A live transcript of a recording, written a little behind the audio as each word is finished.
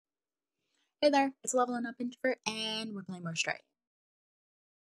Hey there, it's Leveling Up Introvert, and we're playing more Stray.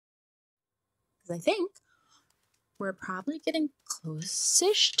 Because I think we're probably getting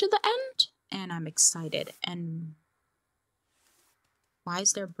close-ish to the end, and I'm excited. And why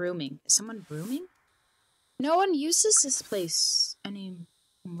is there brooming? Is someone brooming? No one uses this place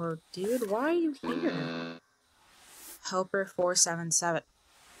anymore, dude. Why are you here? Helper 477.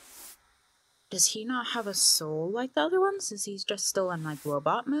 Does he not have a soul like the other ones? Is he just still in, like,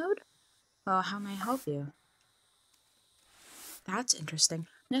 robot mode? Oh, how may I help you? That's interesting.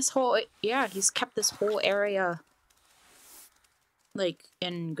 This whole, yeah, he's kept this whole area, like,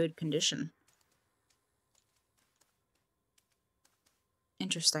 in good condition.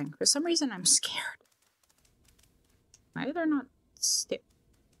 Interesting. For some reason, I'm scared. Why are there not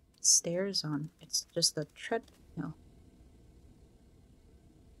stairs on? It's just a treadmill.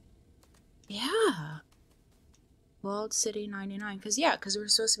 Yeah. Walled City 99. Because we're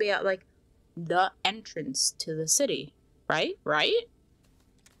supposed to be at, like, the entrance to the city. Right? Right?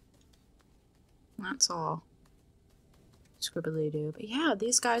 That's all. Scribbly-doo. But yeah,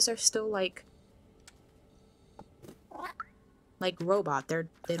 these guys are still, like robot. They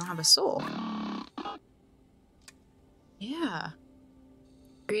don't have a soul. Yeah.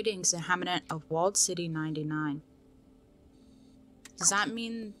 Greetings, inhabitant of Walled City 99. Does that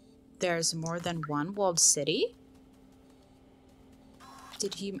mean there's more than one walled city?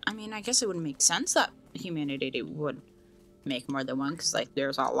 I mean, I guess it would make sense that humanity would make more than one, because, like,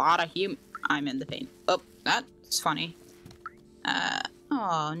 there's a lot of I'm in the pain. Oh, that's funny.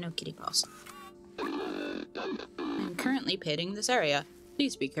 Oh, no kitty balls. I'm currently painting this area.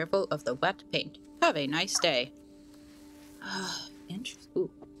 Please be careful of the wet paint. Have a nice day.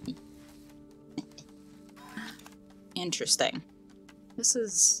 Interesting.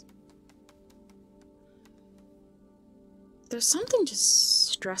 There's something just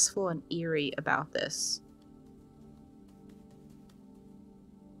stressful and eerie about this.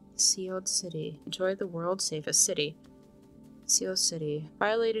 Sealed city. Enjoy the world's safest city. Sealed city.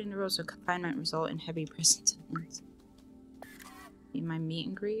 Violating the rules of confinement result in heavy prison sentence. Need my meet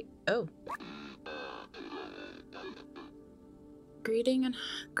and greet? Oh.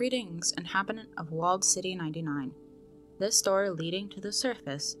 Greetings, inhabitant of Walled City 99. This door leading to the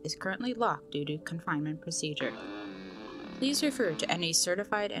surface is currently locked due to confinement procedure. Please refer to any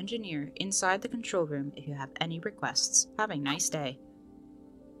certified engineer inside the control room if you have any requests. Have a nice day.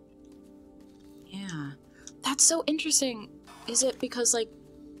 Yeah. That's so interesting. Is it because, like,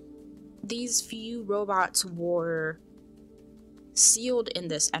 these few robots were sealed in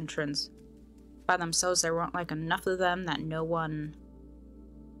this entrance by themselves? There weren't, like, enough of them that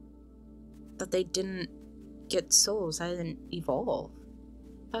that they didn't get souls, that didn't evolve.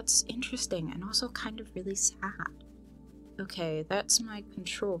 That's interesting and also kind of really sad. Okay, that's my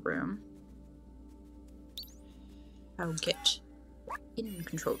control room. I'll get in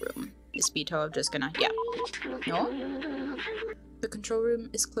control room. Is Beto just gonna, yeah. No? The control room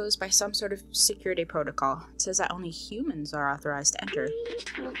is closed by some sort of security protocol. It says that only humans are authorized to enter.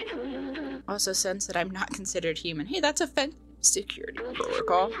 Also, since that I'm not considered human. Hey, that's a security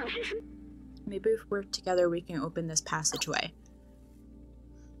protocol. Maybe if we work together, we can open this passageway.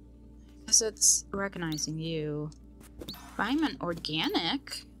 Guess it's recognizing you. If I'm an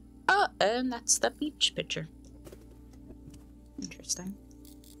organic. Oh, and that's the beach picture. Interesting.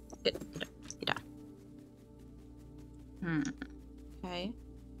 Get on. Okay.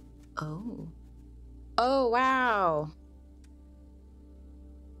 Oh. Oh, wow.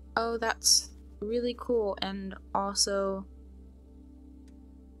 Oh, that's really cool and also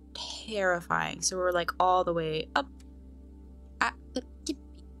terrifying. So we're, like, all the way up at the tippy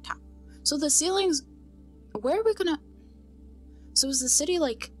top. So the ceilings, where are we gonna... So is the city,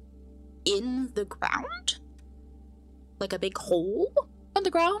 like, in the ground? Like a big hole in the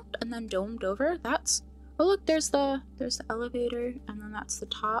ground and then domed over? That's... Oh, look, there's the elevator, and then that's the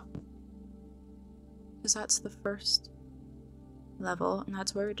top. Because that's the first level, and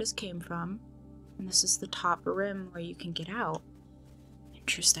that's where we just came from. And this is the top rim where you can get out.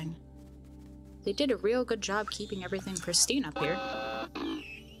 Interesting. They did a real good job keeping everything pristine up here.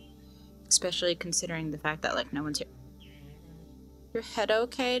 Especially considering the fact that, like, no one's here. Your head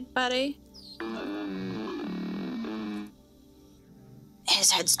okay, buddy?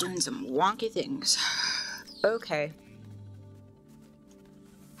 His head's doing some wonky things. Okay.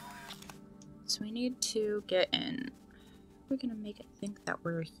 So we need to get in. We're gonna make it think that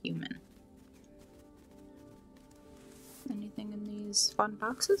we're a human. Anything in these fun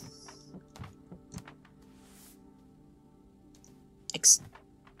boxes?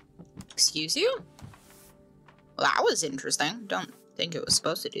 Excuse you? Well, that was interesting. Don't think it was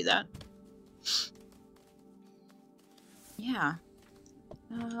supposed to do that. Yeah.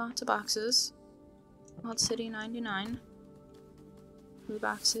 Lots of boxes. Wild City 99. 2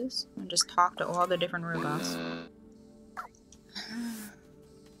 boxes. And just talk to all the different robots.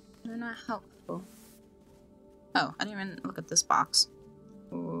 They're not helpful. Oh, I didn't even look at this box.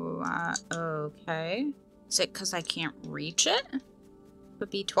 Ooh, okay. Is it because I can't reach it?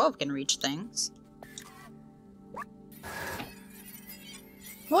 But B12 can reach things.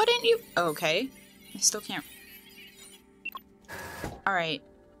 Why didn't you? Okay. I still can't. Alright.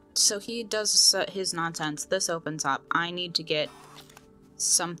 So he does his nonsense. This opens up. I need to get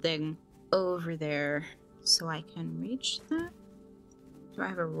something over there so I can reach that. Do I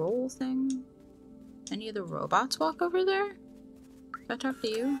have a roll thing? Any of the robots walk over there? Do I talk to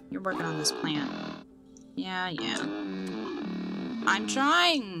you? You're working on this plant. Yeah, yeah. I'm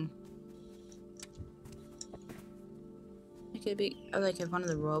trying! It could be like if one of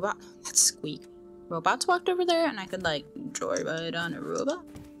the that squeak. Robots walked over there and I could like joyride on a robot.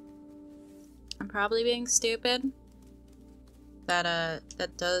 I'm probably being stupid. That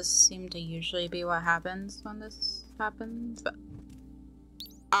does seem to usually be what happens when this happens, but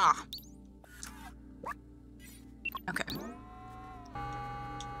ah. Okay.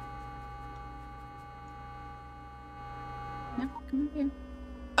 Yep, come over here.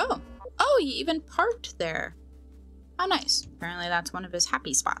 Oh! Oh, he even parked there! How nice. Apparently that's one of his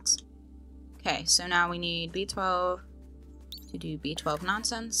happy spots. Okay, so now we need B12 to do B12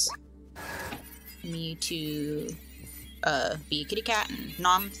 nonsense. Me to be a kitty cat and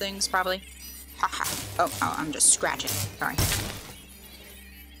nom things, probably. Haha. Oh, I'm just scratching. Sorry.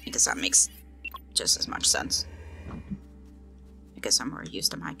 I guess that makes just as much sense. I guess I'm more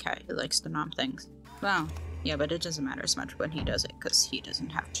used to my cat who likes to nom things. Well, yeah, but it doesn't matter as much when he does it, because he doesn't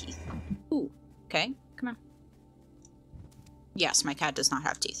have teeth. Ooh, okay, come on. Yes, my cat does not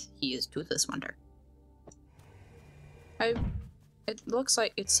have teeth. He is Toothless Wonder.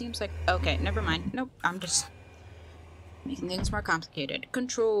 It seems like, okay, never mind. Nope, I'm just making things more complicated.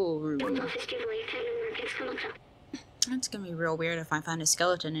 Control room. It's gonna be real weird if I find a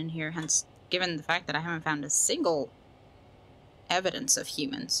skeleton in here, hence, given the fact that I haven't found a single evidence of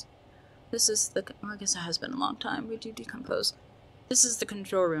humans. This is the, well, I guess it has been a long time. We do decompose. This is the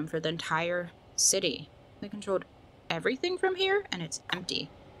control room for the entire city. They controlled everything from here, and it's empty.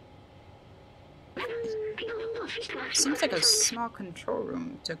 Seems like a small control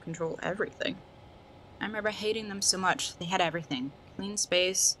room to control everything. I remember hating them so much. They had everything. Clean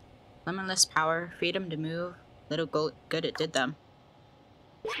space, limitless power, freedom to move. Little good it did them.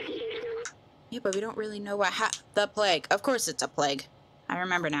 Yeah, but we don't really know what the plague. Of course it's a plague. I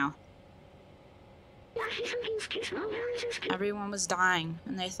remember now. Everyone was dying,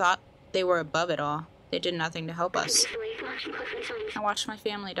 and they thought they were above it all. They did nothing to help us. I watched my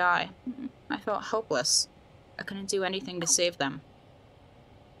family die. I felt helpless. I couldn't do anything to save them.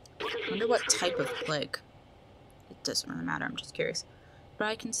 I wonder what type of plague. It doesn't really matter, I'm just curious. But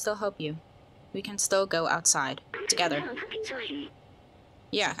I can still help you. We can still go outside. Together.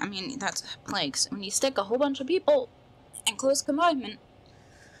 Yeah, I mean, that's plagues. When you stick a whole bunch of people in close confinement,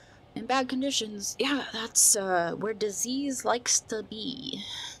 in bad conditions, yeah, that's where disease likes to be.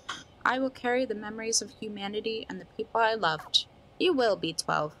 I will carry the memories of humanity and the people I loved. You will,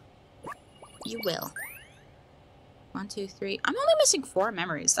 B12. You will. 1, 2, 3. I'm only missing 4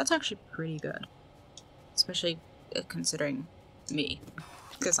 memories. That's actually pretty good. Especially considering me.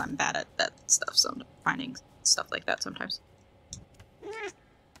 Because I'm bad at that stuff, so I'm finding stuff like that sometimes.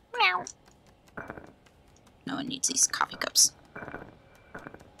 Meow. No one needs these coffee cups.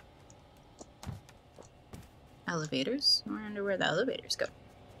 Elevators? I wonder where the elevators go.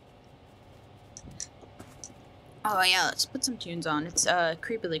 Oh yeah, let's put some tunes on. It's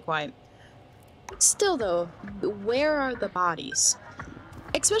creepily quiet. Still though, where are the bodies?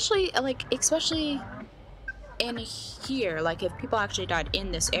 Especially in here, like if people actually died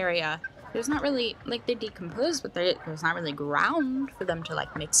in this area, there's not really, like they decompose, but there's not really ground for them to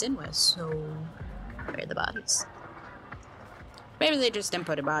like mix in with, so where are the bodies? Maybe they just didn't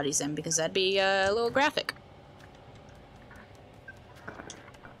put the bodies in because that'd be a little graphic.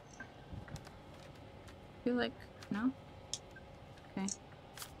 I feel like, no? Okay.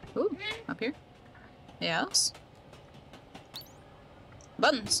 Ooh, up here. Yes.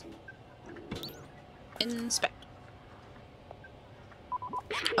 Buttons. Inspect.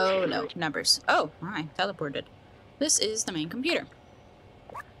 Oh no, numbers. Oh, I teleported. This is the main computer.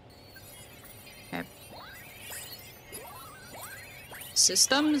 Okay.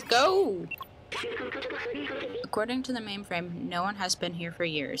 Systems go! According to the mainframe, no one has been here for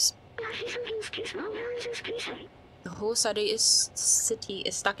years. The whole city is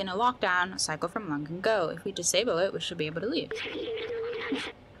stuck in a lockdown cycle from long ago. If we disable it, we should be able to leave.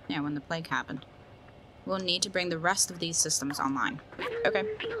 Yeah, when the plague happened. We'll need to bring the rest of these systems online. Okay.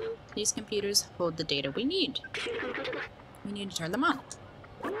 These computers hold the data we need. We need to turn them on.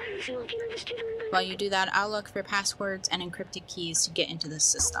 While you do that, I'll look for passwords and encrypted keys to get into the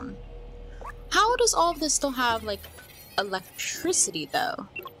system. How does all of this still have, like, electricity, though?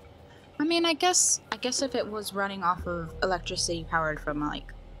 I mean, I guess if it was running off of electricity powered from,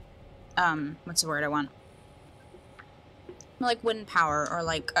 like, what's the word I want? Like wind power or,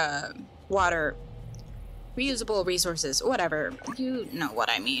 like, water, reusable resources, whatever. You know what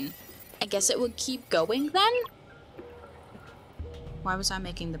I mean. I guess it would keep going then? Why was I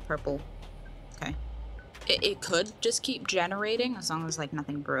making the purple? Okay. It could just keep generating as long as, like,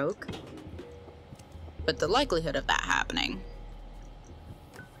 nothing broke. But the likelihood of that happening...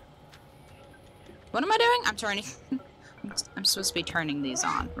 What am I doing? I'm turning... I'm supposed to be turning these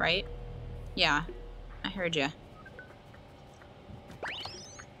on, right? Yeah. I heard ya.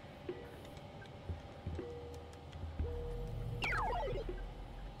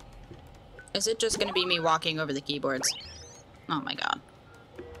 Is it just gonna be me walking over the keyboards? Oh my god.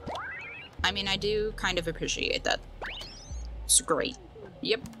 I mean, I do kind of appreciate that. It's great.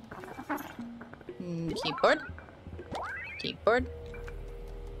 Yep. Keyboard. Keyboard.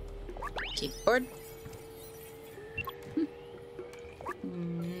 Keyboard.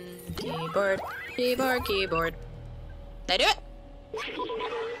 Keyboard. Keyboard. Keyboard. Did I do it?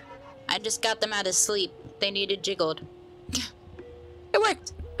 I just got them out of sleep. They needed jiggled. It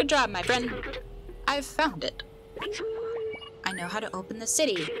worked! Good job, my friend. I've found it. I know how to open the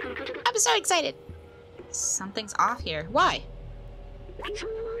city. I'm so excited. Something's off here. Why?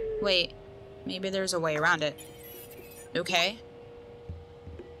 Wait, maybe there's a way around it. Okay.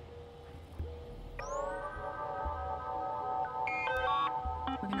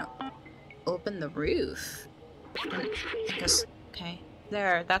 We're gonna open the roof. I guess, okay.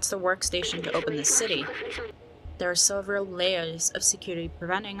 There, that's the workstation to open the city. There are several layers of security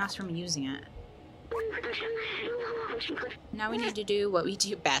preventing us from using it. Now we need to do what we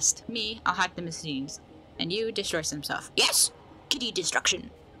do best. Me, I'll hack the machines. And you, destroy some stuff. Yes! Kitty destruction.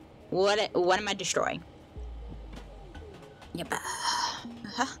 What am I destroying? Yep.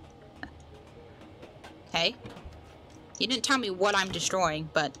 Okay. You didn't tell me what I'm destroying,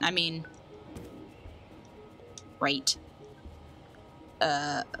 but, I mean... Right.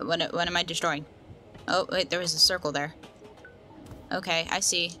 What am I destroying? Oh, wait, there was a circle there. Okay, I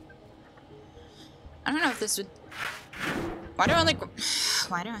see. I don't know if this would... Why do I only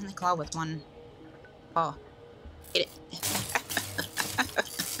claw with one paw? Get it.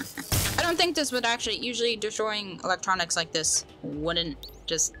 I don't think this would actually... Usually destroying electronics like this wouldn't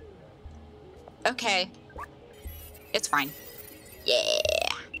just... Okay. It's fine. Yeah!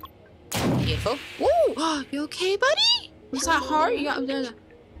 Beautiful. Woo! You okay, buddy? Was that hard? Yeah,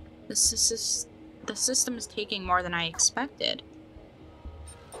 the system is taking more than I expected.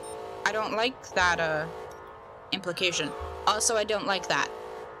 I don't like that, implication. Also, I don't like that.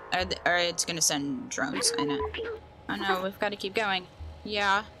 Or it's gonna send drones in it. Oh no, we've gotta keep going.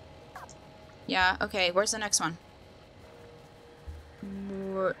 Yeah. Yeah, okay, where's the next one?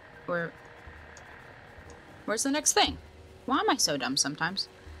 Where's the next thing? Why am I so dumb sometimes?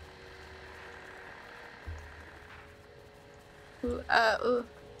 Because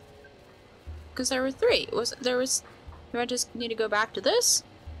there were three. Do I just need to go back to this?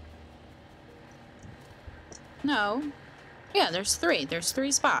 No. Yeah, there's three. There's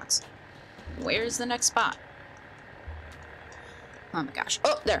 3 spots. Where's the next spot? Oh my gosh.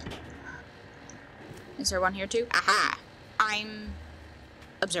 Oh, there. Is there one here too? Aha! I'm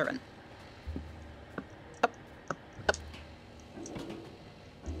observant. Up, up, up.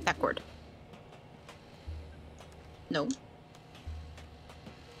 Backward. No.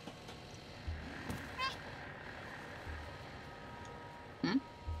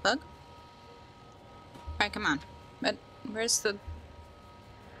 Bug? Alright, come on. But where's the...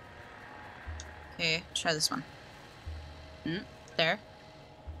 Okay, try this one. There.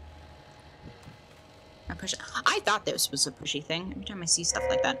 I push it. I thought this was a pushy thing. Every time I see stuff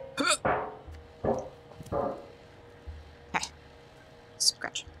like that. Okay.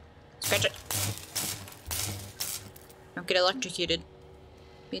 Scratch. Scratch it. Don't get electrocuted.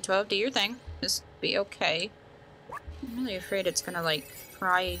 B12, do your thing. Just be okay. I'm really afraid it's gonna, like,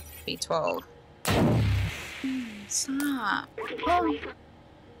 fry B12. Stop. Oh.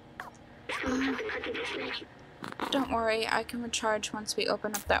 Don't worry, I can recharge once we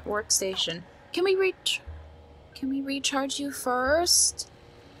open up that workstation. Can we recharge you first?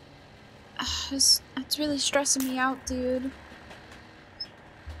 It's really stressing me out, dude.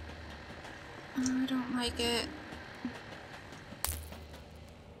 I don't like it.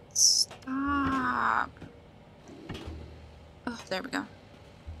 Stop. Oh, there we go.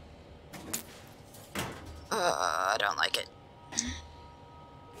 I don't like it.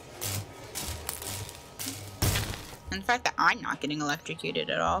 And the fact that I'm not getting electrocuted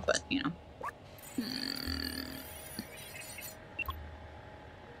at all, but you know.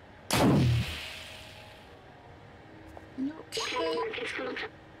 Okay.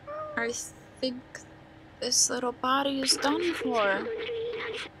 I think this little body is done for.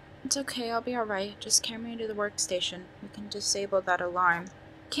 It's okay, I'll be alright. Just carry me to the workstation. We can disable that alarm.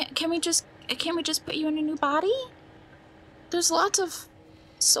 Can we just put you in a new body? There's lots of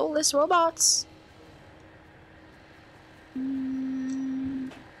soulless robots.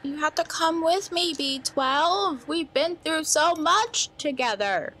 You have to come with me, B12. We've been through so much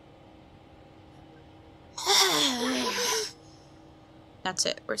together. That's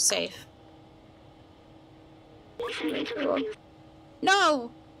it, we're safe.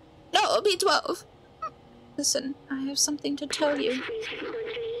 No! No, B12! Listen, I have something to tell you.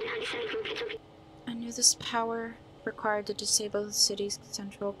 I knew this power required to disable the city's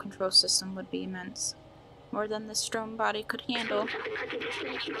central control system would be immense. More than the Strom body could handle.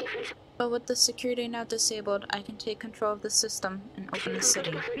 But with the security now disabled, I can take control of the system and open the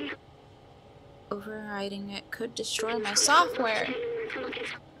city. Overriding it could destroy my software.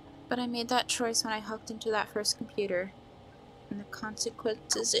 But I made that choice when I hooked into that first computer. And the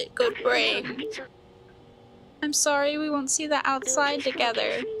consequences it could bring. I'm sorry we won't see the outside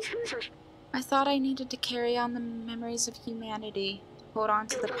together. I thought I needed to carry on the memories of humanity, hold on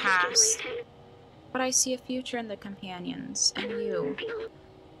to the past. But I see a future in the companions, and you.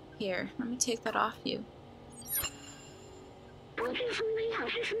 Here, let me take that off you.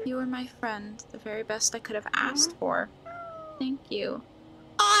 You were my friend, the very best I could have asked for. Thank you.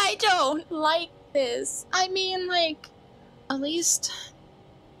 I don't like this. I mean, like, at least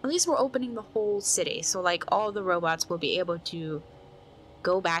we're opening the whole city, so like all the robots will be able to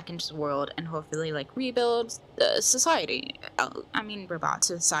go back into the world and hopefully like rebuild the society. I mean, robot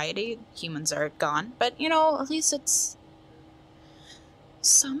society, humans are gone, but you know, at least it's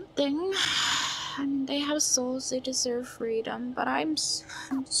something. I mean, they have souls, they deserve freedom, but I'm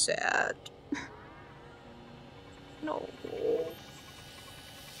sad. No.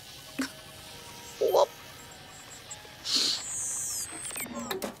 Whoop.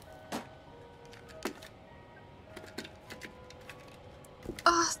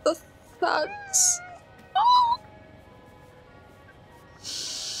 Ah, the thuds. Oh.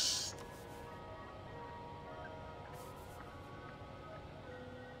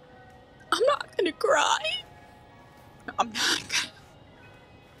 I'm not gonna cry. No, I'm not gonna.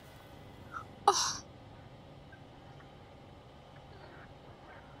 Oh.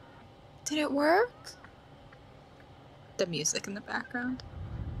 Did it work? The music in the background.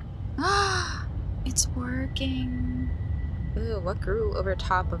 Ah, it's working. Ooh, what grew over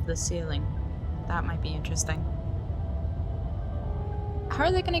top of the ceiling? That might be interesting. How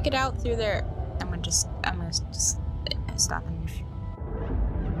are they gonna get out through there? I'm gonna just stop and...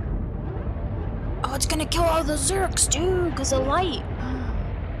 Oh, it's gonna kill all the Zerks, dude, because of light.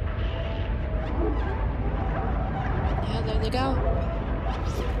 Yeah, there they go.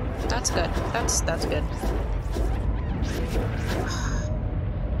 That's good. That's good.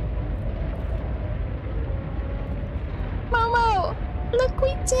 Momo! Look,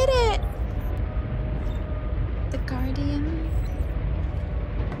 we did it! The Guardian.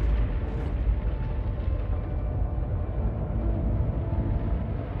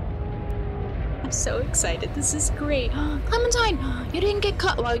 I'm so excited. This is great. Clementine! You didn't get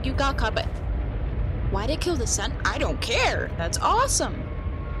caught. Well, you got caught, but... Why'd it kill the sun? I don't care. That's awesome.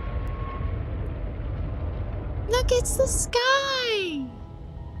 Look, it's the sky!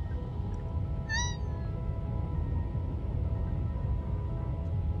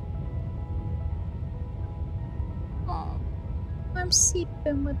 Oh, I'm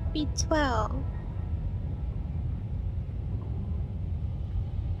sleeping with B12.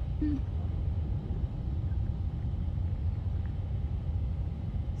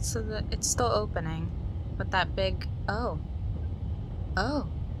 So it's still opening, but that big... Oh,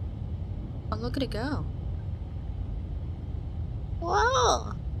 look at it go.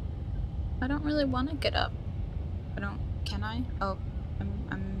 Whoa! I don't really want to get up. Can I? Oh,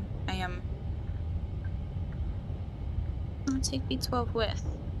 I am. I'm gonna take B12 with.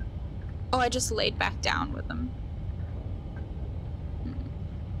 Oh, I just laid back down with them.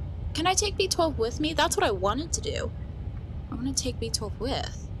 Can I take B12 with me? That's what I wanted to do. I want to take B12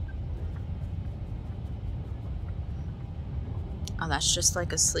 with. Oh, that's just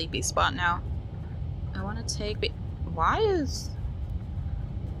like a sleepy spot now. I want to take... Why does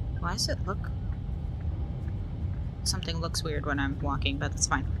it look... Something looks weird when I'm walking, but that's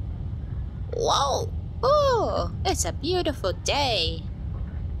fine. Whoa! Oh, it's a beautiful day.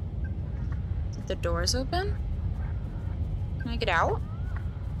 Did the doors open? Can I get out?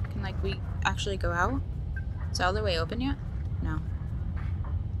 Can, like, we actually go out? Is the other way open yet? No.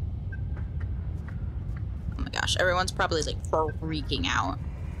 Oh my gosh, everyone's probably, like, freaking out.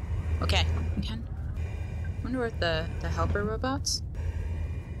 Okay, we can. Wonder where the helper robots?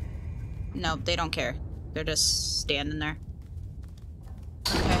 No, they don't care. They're just standing there.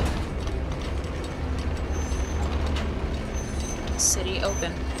 Okay. City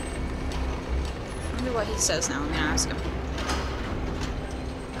open. I wonder what he says now. I'm gonna ask him.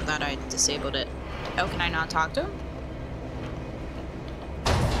 I thought I disabled it. Oh, can I not talk to him?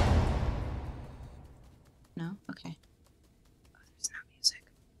 No? Okay. Oh, there's not music.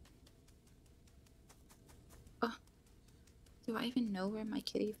 Oh. Do I even know where my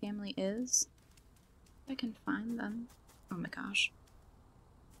kitty family is? I can find them. Oh my gosh.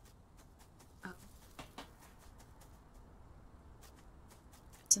 Oh.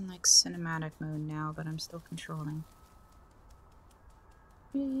 It's in like cinematic mode now, but I'm still controlling.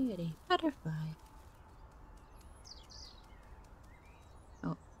 Pretty butterfly.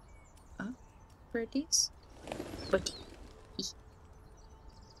 Oh. Oh. Birdies? Birdie.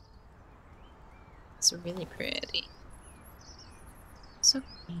 It's really pretty. So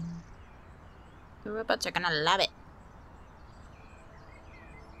green. The robots are gonna love it.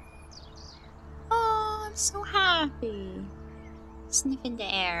 Oh, I'm so happy. Sniffing the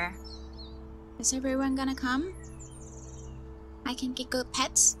air. Is everyone gonna come? I can get good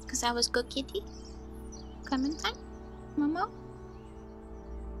pets because I was good kitty. Coming time? Momo?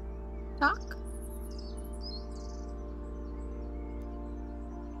 Talk?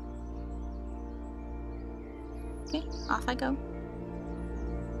 Okay, off I go.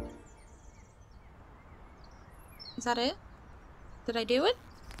 Is that it? Did I do it?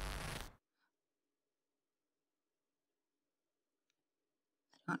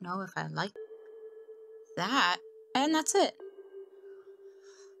 I don't know if I like that. And that's it.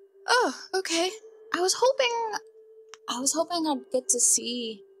 Oh, okay. I was hoping I'd get to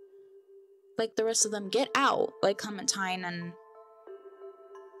see like the rest of them get out. Like Clementine and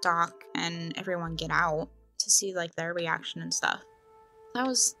Doc and everyone get out to see like their reaction and stuff. That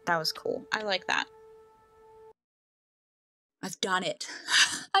was cool. I like that. I've done it.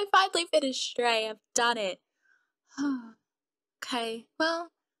 I finally finished Stray. I've done it. Okay. Well,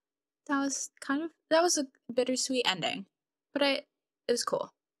 that was a bittersweet ending. But it was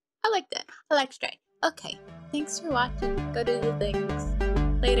cool. I liked it. I liked Stray. Okay. Thanks for watching. Go do the things.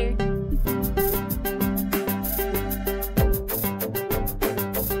 Later.